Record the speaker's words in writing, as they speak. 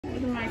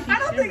I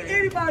don't think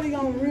anybody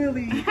gonna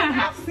really.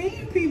 I've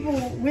seen people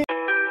with.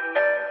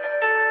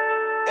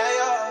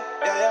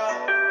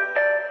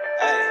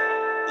 Hey,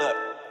 look.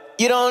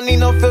 You don't need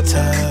no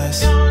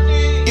filters.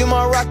 You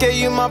my rocket,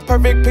 you my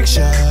perfect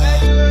picture.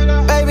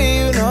 Baby,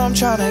 you know I'm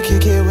tryna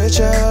kick it with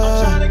ya.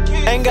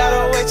 Ain't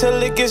gotta wait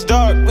till it gets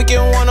dark. We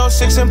get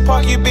 106 in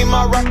Park. You be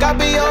my rock, I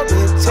be your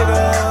big ticket.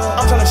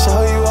 I'm tryna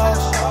show you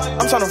off.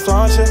 I'm tryna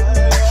flaunt you.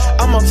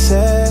 I'm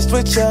obsessed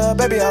with ya,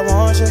 baby, I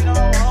want you.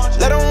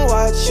 Let them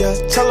watch ya,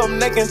 tell them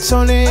they can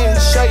tune in.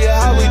 Show you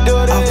how we do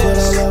this. I put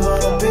our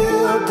love on a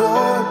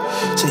billboard,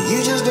 so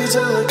you just need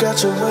to look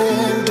out your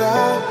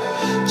window.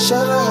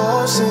 Show the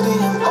whole city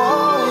I'm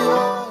all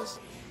yours.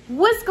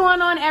 What's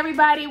going on,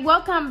 everybody?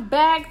 Welcome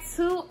back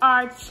to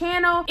our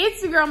channel.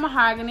 It's your girl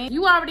MaHogany.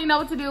 You already know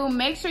what to do.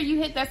 Make sure you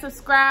hit that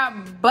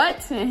subscribe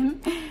button.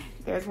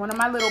 There's one of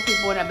my little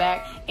people in the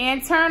back.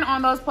 And turn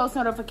on those post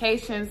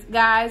notifications.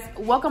 Guys,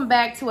 welcome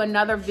back to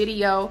another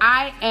video.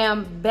 I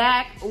am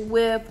back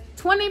with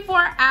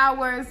 24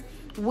 hours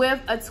with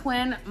a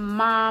twin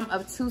mom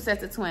of 2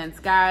 sets of twins.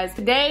 Guys,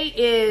 today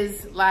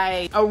is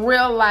like a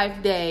real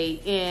life day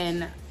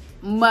in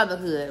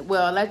motherhood.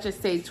 Well, let's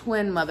just say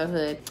twin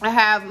motherhood. I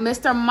have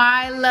Mr.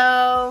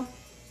 Milo.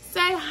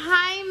 Say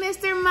hi,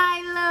 Mr.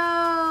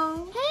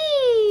 Milo.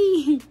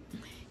 Hey.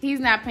 He's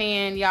not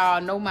paying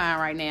y'all no mind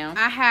right now.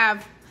 I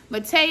have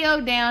Mateo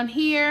down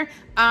here.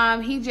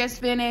 He just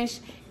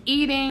finished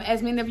eating.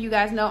 As many of you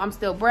guys know, I'm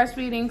still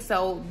breastfeeding,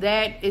 so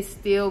that is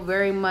still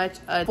very much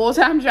a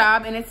full-time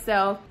job in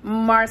itself.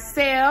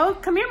 Marcel,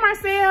 come here,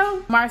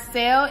 Marcel.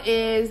 Marcel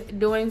is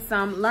doing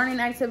some learning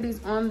activities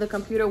on the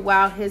computer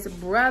while his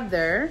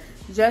brother,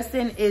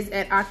 Justin, is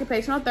at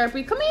occupational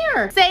therapy. Come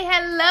here. Say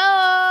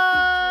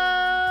hello.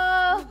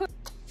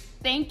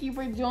 Thank you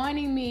for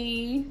joining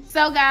me.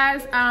 So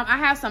guys, I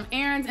have some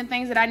errands and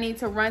things that I need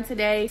to run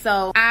today.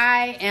 So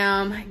I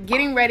am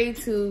getting ready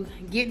to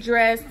get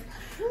dressed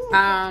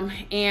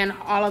and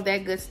all of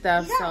that good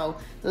stuff. So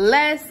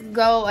let's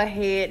go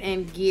ahead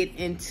and get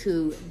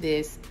into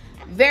this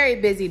very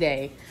busy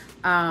day.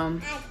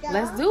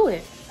 Let's do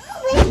it.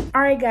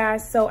 All right,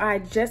 guys, so I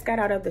just got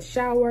out of the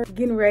shower,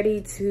 getting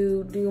ready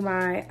to do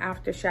my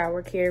after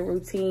shower care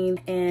routine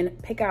and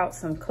pick out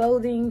some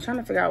clothing, trying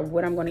to figure out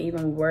what I'm going to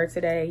even wear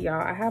today. Y'all,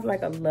 I have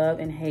like a love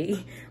and hate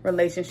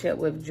relationship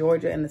with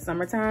Georgia in the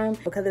summertime,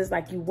 because it's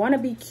like you want to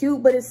be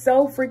cute, but it's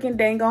so freaking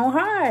dang on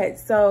hot.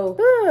 So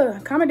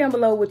comment down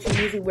below what you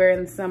usually wear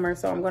in the summer.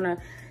 So I'm going to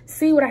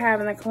see what I have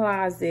in the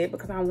closet,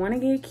 because I want to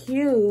get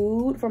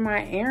cute for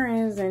my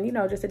errands and, you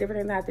know, just the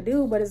different things I have to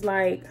do. But it's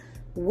like,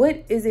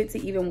 what is it to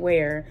even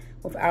wear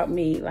without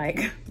me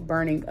like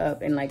burning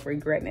up and like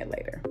regretting it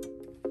later?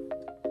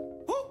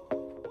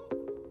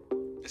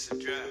 It's a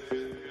draft.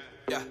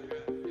 Yeah.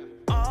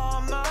 All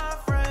my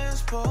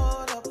friends pulled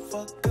up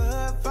for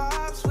good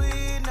vibes. We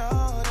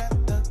know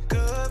that the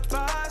good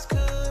vibes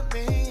could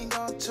mean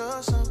going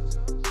to some.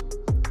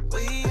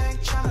 We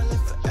ain't trying to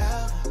live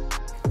forever.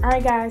 All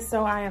right, guys,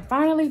 so I am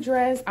finally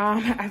dressed.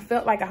 I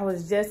felt like I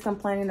was just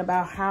complaining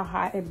about how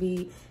hot it'd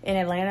be in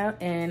Atlanta,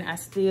 and I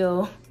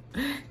still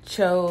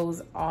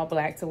chose all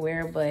black to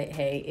wear, but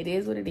hey, it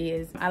is what it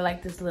is. I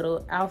like this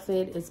little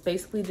outfit. It's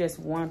basically just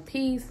one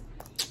piece.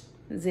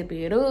 Zip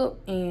it up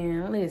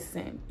and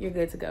listen, you're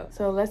good to go.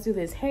 So let's do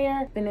this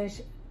hair, finish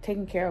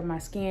taking care of my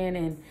skin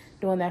and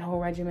doing that whole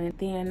regimen.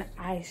 Then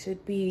I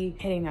should be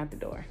heading out the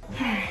door.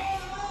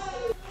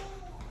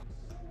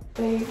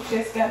 They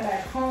just got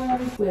back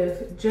home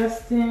with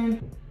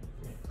Justin.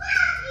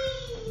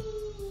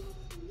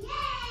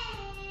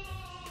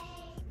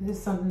 This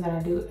is something that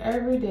I do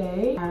every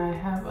day. I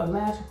have a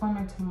lash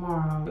appointment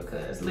tomorrow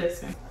because,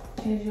 listen,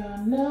 as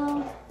y'all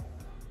know,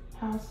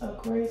 House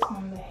of Grace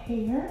on the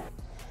hair.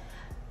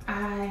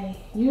 I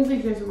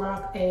usually just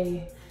rock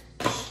a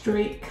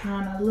straight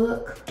kind of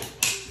look.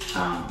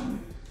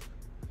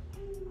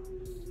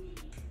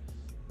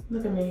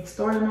 Look at me,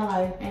 story of my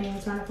life, ain't even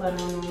trying to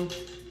flat on.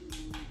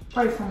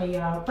 Pray for me,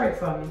 y'all, pray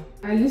for me.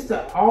 I used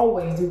to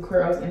always do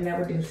curls and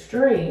never do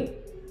straight,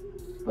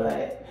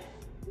 but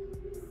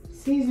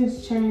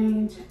seasons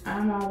change.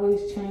 I'm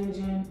always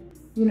changing.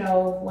 You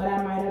know, what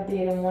I might have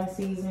did in one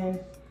season,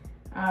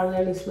 I'll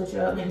literally switch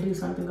up and do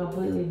something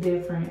completely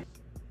different.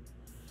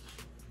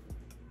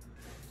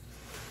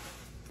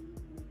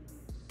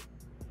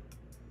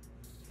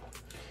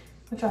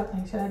 What y'all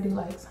think? Should I do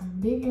like some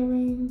big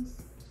earrings?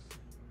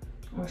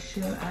 Or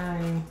should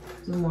I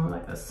do more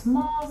like a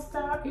small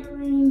style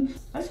earring?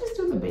 Let's just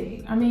do the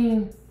big. I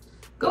mean,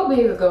 go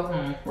big or go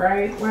home,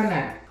 right? Why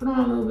not? Put on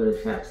a little bit of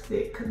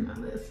chapstick because my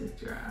lips is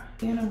dry.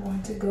 And I'm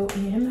going to go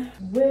in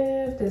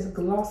with this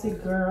Glossy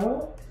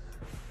Girl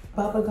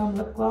bubblegum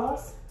lip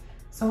gloss.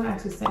 Someone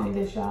actually sent me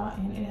this, y'all,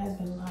 and it has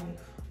been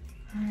life.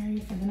 All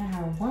right, and then I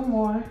have one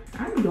more.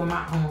 I'm doing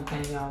my own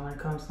thing, y'all, when it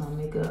comes to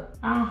makeup.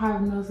 I don't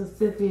have no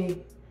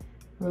specific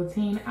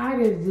routine. I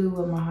just do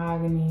what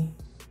MaHogany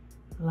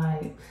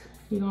likes.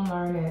 You're gonna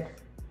learn that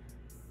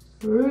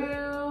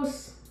real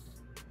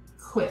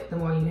quick the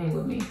more you hang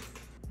with me.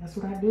 That's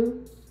what I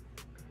do,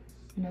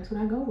 and that's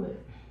what I go with.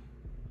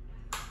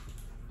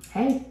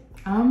 Hey,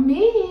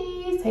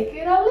 Me, take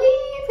it or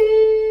leave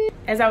it.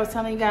 As I was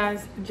telling you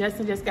guys,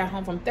 Justin just got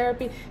home from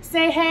therapy.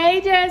 Say hey,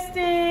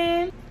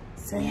 Justin.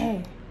 Say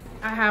hey.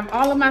 I have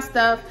all of my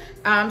stuff,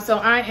 so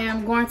I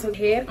am going to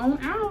head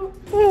on out.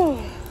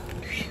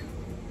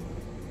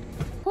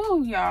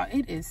 Whew, y'all,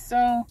 it is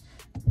so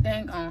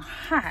dang on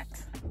hot.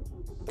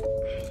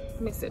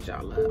 Let me set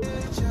y'all up.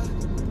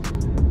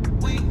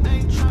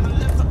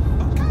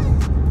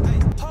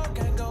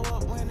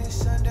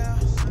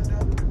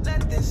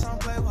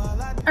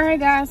 All right,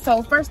 guys,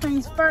 so first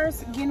things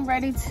first, getting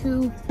ready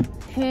to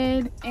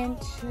head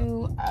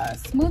into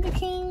Smoothie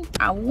King.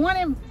 I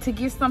wanted to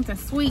get something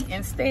sweet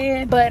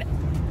instead, but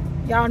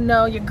y'all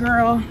know your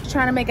girl is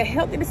trying to make a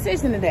healthy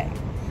decision today.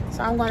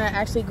 So I'm gonna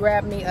actually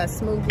grab me a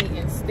smoothie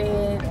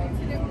instead.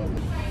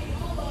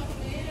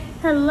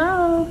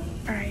 Hello.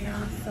 All right,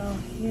 y'all, so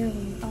here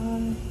we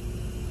are.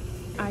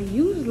 I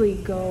usually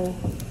go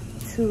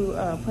to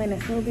Planet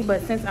Smoothie,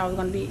 but since I was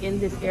gonna be in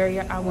this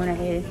area, I went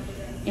ahead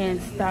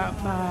and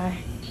stopped by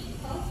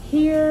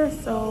here.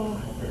 So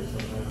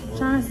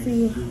trying to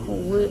see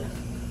what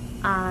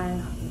I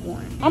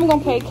want. I'm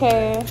gonna pay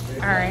cash.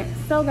 All right,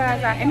 so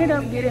guys, I ended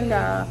up getting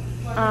the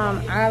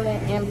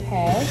Island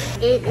Impact.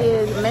 It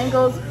is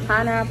mangoes,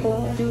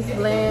 pineapple, juice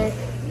blend,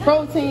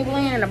 protein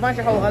blend, and a bunch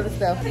of whole other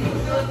stuff.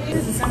 This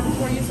is a sample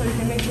for you so you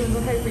can make sure it's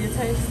okay for your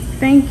taste.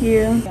 Thank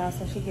you. Yeah,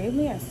 so she gave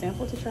me a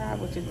sample to try,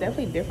 which is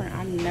definitely different.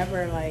 I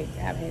never like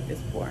have had this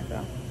before,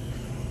 so.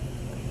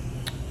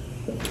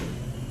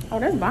 Oh,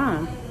 that's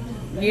bomb.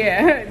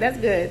 Yeah, that's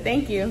good.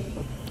 Thank you.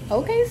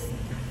 Okay,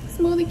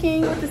 Smoothie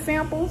King with the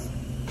samples.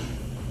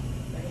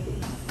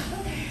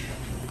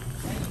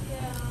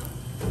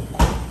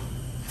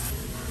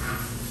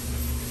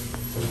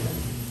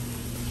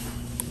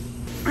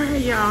 All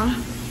right, y'all.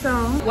 So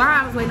while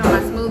I was waiting on my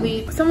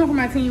smoothie, someone from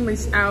my team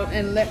reached out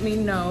and let me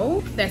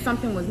know that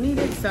something was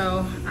needed.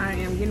 So I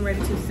am getting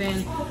ready to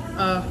send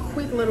a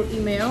quick little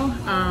email.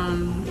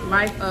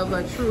 Life of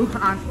a true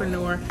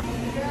entrepreneur.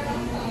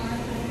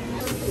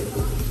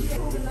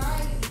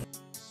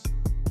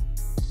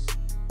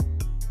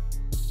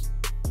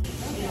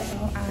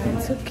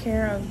 I took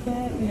care of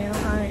that. Now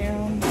I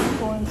am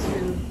going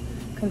to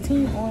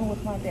continue on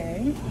with my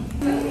day.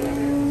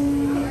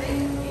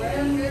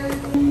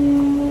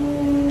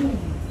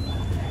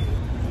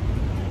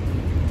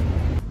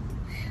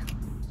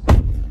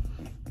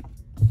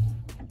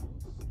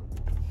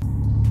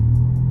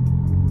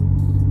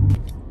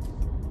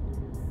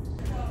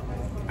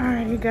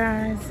 Alright, you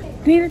guys,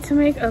 needed to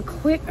make a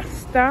quick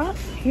stop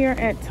here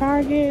at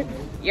Target.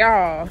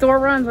 Y'all, store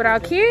runs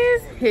without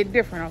kids hit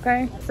different,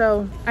 okay?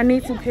 So I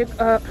need to pick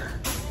up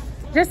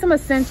just some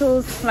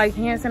essentials like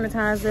hand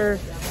sanitizer,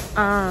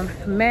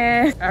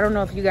 mask. I don't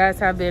know if you guys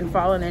have been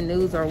following the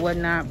news or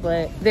whatnot,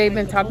 but they've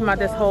been talking about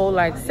this whole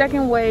like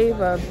second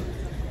wave of,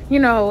 you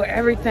know,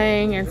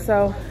 everything. And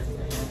so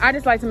I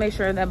just like to make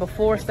sure that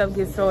before stuff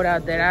gets sold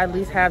out, that I at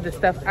least have the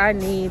stuff I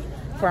need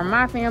for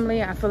my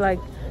family. I feel like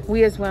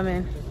we as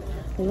women,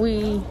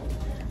 we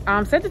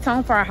set the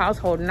tone for our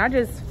household. And I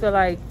just feel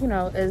like, you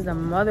know, as the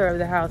mother of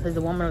the house, as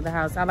the woman of the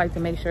house, I like to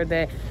make sure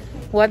that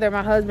whether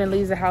my husband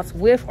leaves the house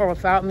with or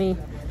without me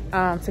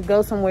to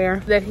go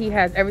somewhere, that he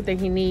has everything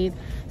he needs.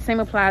 Same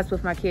applies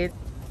with my kids.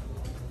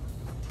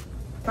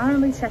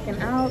 Finally checking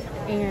out,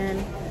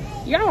 and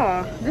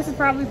y'all, this is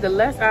probably the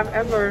less I've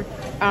ever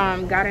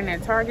gotten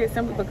at Target,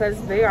 simply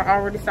because they are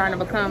already starting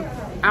to become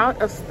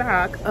out of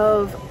stock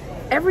of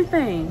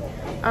everything.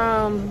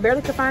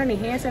 Barely could find any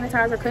hand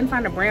sanitizer, couldn't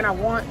find the brand I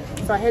want,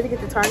 so I had to get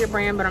the Target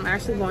brand, but I'm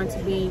actually going to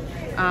be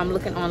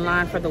looking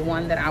online for the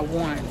one that I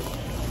want.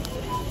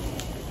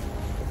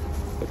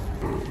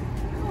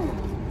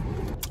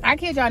 I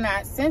kid y'all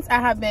not, since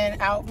I have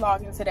been out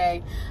vlogging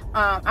today,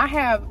 I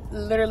have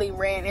literally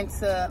ran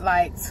into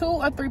like 2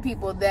 or 3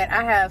 people that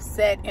I have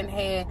sat and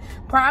had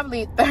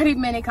probably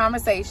 30-minute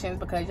conversations,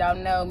 because y'all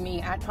know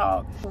me, I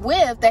talk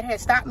with, that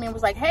had stopped me and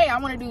was like, hey, I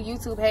want to do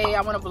YouTube, hey,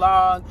 I want to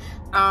vlog,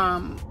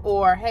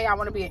 or hey, I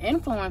want to be an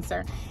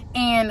influencer.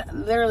 And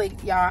literally,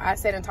 y'all, I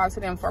sat and talked to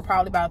them for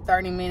probably about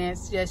 30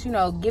 minutes, just, you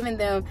know, giving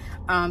them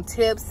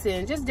tips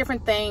and just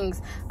different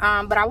things.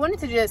 But I wanted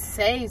to just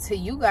say to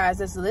you guys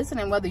that's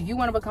listening, whether you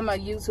want to become a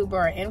YouTuber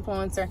or an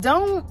influencer,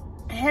 don't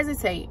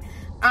hesitate.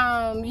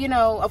 You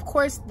know, of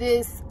course,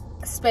 this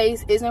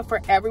space isn't for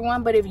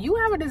everyone, but if you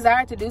have a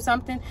desire to do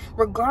something,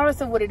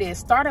 regardless of what it is,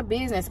 start a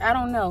business, I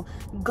don't know,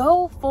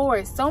 go for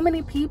it. So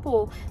many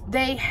people,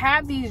 they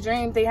have these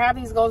dreams, they have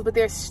these goals, but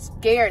they're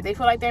scared. They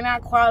feel like they're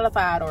not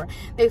qualified, or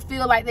they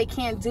feel like they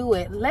can't do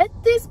it. Let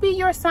this be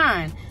your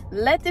sign.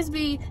 Let this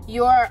be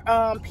your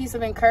piece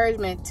of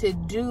encouragement to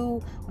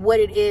do what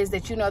it is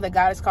that you know that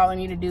God is calling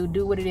you to do.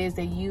 Do what it is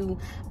that you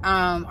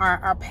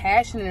are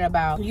passionate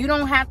about. You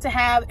don't have to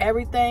have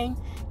everything.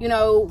 You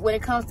know, when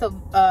it comes to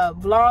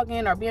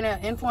vlogging or being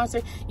an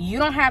influencer, you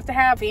don't have to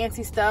have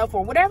fancy stuff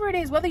or whatever it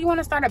is. Whether you want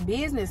to start a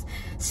business,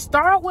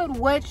 start with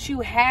what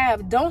you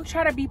have. Don't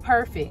try to be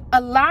perfect.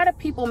 A lot of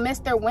people miss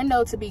their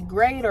window to be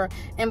great or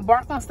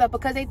embark on stuff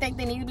because they think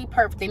they need to be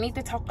perfect. They need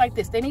to talk like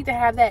this. They need to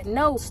have that.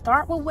 No,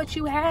 start with what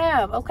you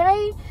have,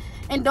 okay?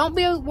 And don't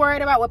be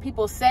worried about what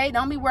people say.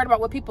 Don't be worried about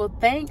what people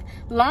think.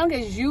 Long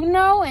as you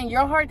know in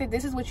your heart that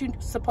this is what you're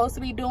supposed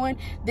to be doing,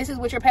 this is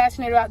what you're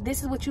passionate about,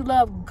 this is what you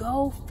love,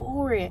 go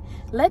for it.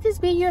 Let this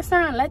be your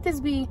sign. Let this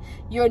be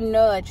your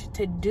nudge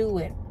to do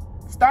it.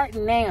 Start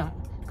now.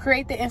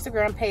 Create the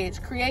Instagram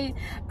page, create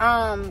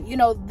you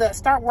know,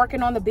 start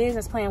working on the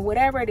business plan,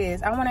 whatever it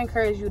is. I want to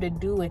encourage you to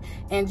do it.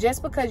 And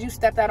just because you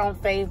stepped out on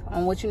faith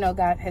on what you know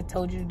God has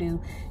told you to do,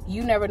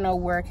 you never know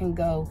where it can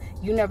go.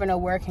 You never know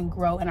where it can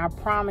grow. And I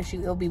promise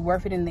you, it'll be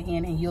worth it in the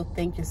end, and you'll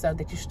thank yourself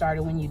that you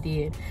started when you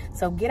did.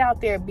 So get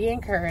out there, be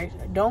encouraged,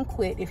 don't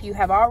quit. If you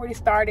have already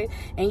started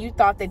and you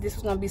thought that this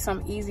was going to be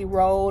some easy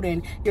road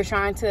and you're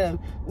trying to,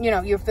 you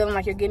know, you're feeling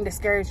like you're getting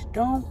discouraged,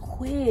 don't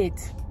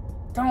quit.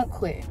 Don't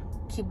quit.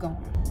 Keep going.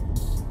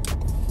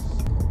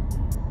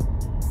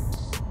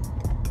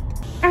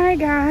 All right,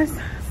 guys,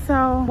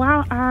 so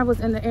while I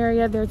was in the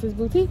area, there's this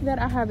boutique that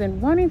I have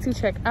been wanting to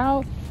check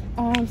out,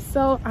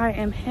 so I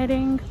am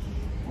heading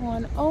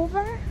on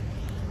over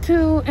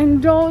to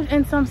indulge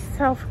in some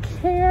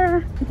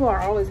self-care. People are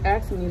always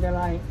asking me, they're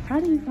like,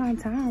 how do you find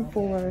time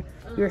for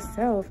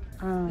yourself,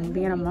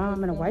 being a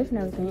mom and a wife and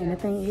everything? And the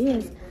thing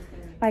is,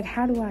 like,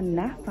 how do I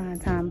not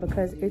find time?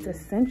 Because it's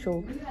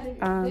essential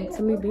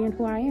to me being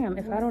who I am.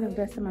 If I don't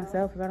invest in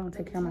myself, if I don't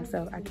take care of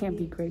myself, I can't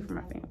be great for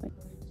my family.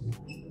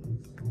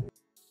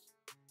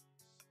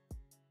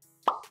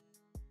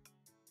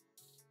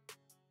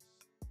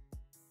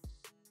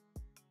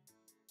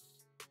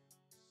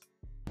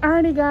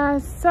 Alrighty,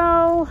 guys,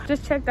 so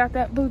just checked out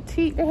that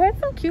boutique. They had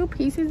some cute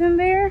pieces in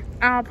there.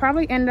 I'll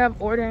probably end up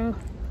ordering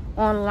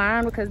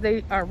online because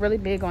they are really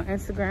big on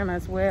Instagram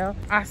as well.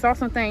 I saw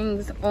some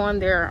things on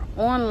their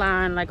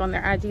online, like on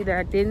their IG, that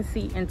I didn't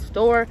see in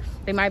store.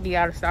 They might be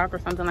out of stock or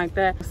something like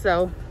that.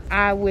 So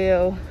I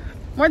will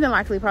more than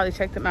likely probably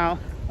check them out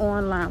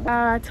online.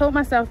 I told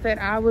myself that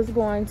I was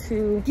going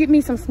to get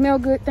me some smell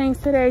good things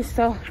today,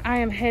 so I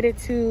am headed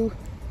to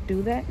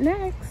do that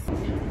next.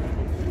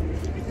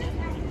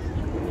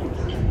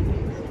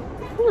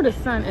 Ooh, the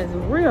sun is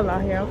real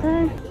out here,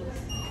 okay?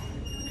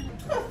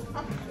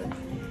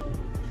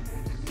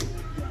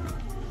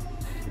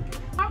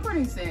 I'm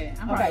pretty sad.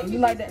 Okay, you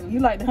like that? You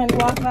like the honey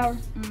wildflower?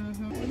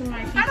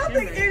 Mm-hmm. I don't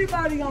think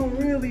anybody gonna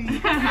really.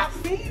 I've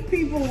seen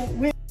people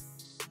with.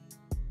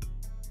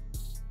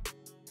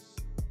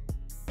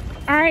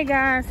 All right,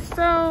 guys,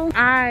 so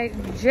I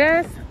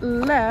just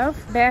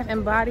left Bath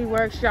and Body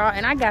Works, y'all,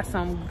 and I got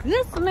some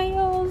good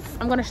smells.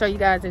 I'm gonna show you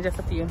guys in just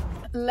a few.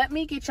 Let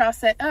me get y'all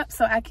set up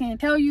so I can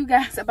tell you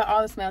guys about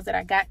all the smells that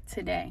I got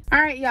today.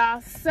 All right, y'all,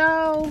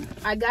 so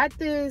I got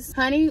this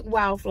honey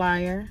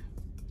wildflower.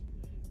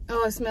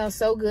 Oh, it smells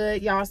so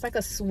good, y'all. It's like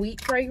a sweet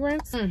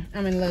fragrance. I'm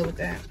in love with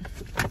that.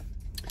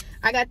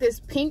 I got this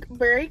pink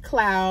berry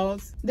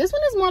clouds. This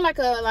one is more like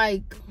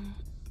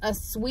a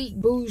sweet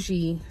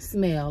bougie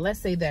smell, let's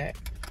say that.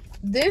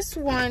 This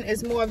one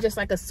is more of just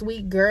like a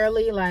sweet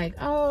girly, like,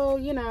 oh,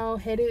 you know,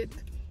 headed,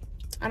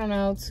 I don't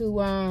know,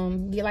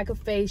 to get like a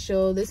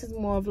facial. This is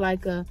more of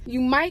like a, you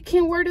might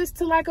can wear this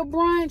to like a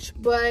brunch,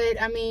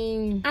 but I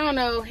mean, I don't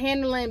know,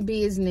 handling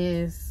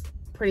business,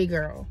 pretty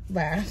girl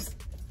vibes.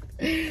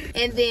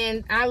 And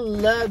then I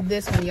love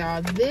this one,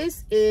 y'all.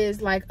 This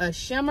is like a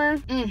shimmer.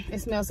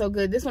 It smells so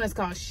good. This one is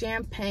called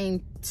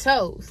Champagne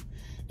Toast.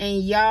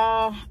 And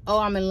y'all, oh,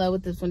 I'm in love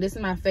with this one. This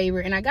is my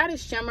favorite. And I got a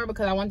shimmer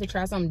because I wanted to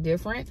try something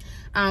different.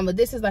 But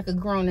this is like a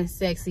grown and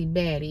sexy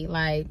baddie.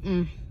 Like,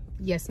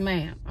 yes,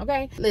 ma'am.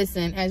 Okay.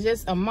 Listen, as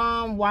just a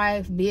mom,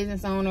 wife,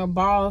 business owner,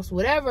 boss,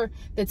 whatever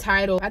the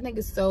title, I think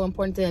it's so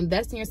important to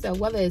invest in yourself,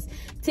 whether it's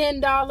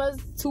 $10,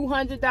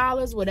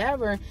 $200,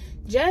 whatever.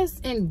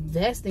 Just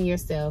invest in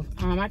yourself.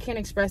 I can't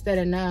express that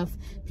enough.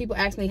 People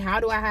ask me, how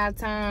do I have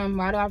time?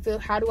 How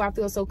do I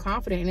feel so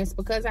confident? And it's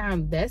because I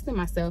invest in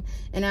myself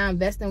and I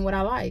invest in what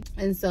I like.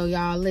 And so,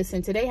 y'all,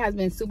 listen, today has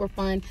been super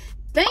fun.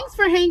 Thanks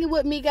for hanging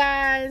with me,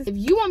 guys. If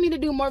you want me to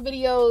do more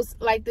videos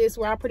like this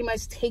where I pretty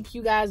much take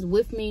you guys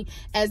with me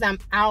as I'm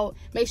out,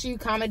 make sure you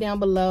comment down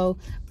below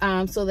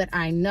so that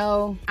I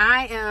know.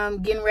 I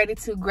am getting ready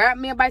to grab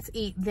me a bite to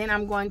eat. Then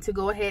I'm going to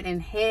go ahead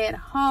and head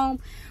home.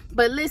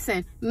 But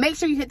listen, make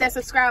sure you hit that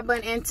subscribe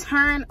button and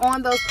turn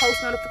on those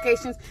post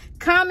notifications.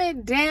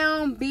 Comment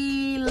down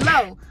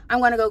below. I'm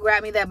going to go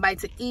grab me that bite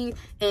to eat,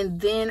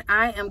 and then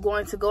I am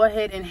going to go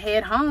ahead and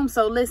head home.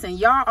 So listen,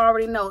 y'all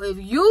already know, if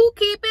you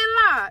keep it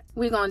locked,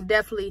 we're going to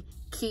definitely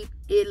keep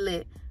it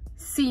lit.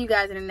 See you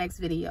guys in the next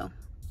video.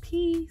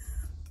 Peace.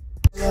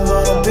 So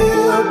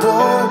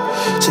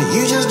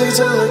you just need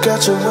to look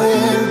out your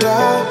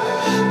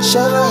window.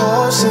 Show the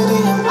whole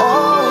city I'm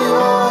all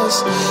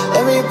yours.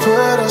 Let me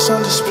put us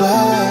on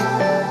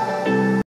display.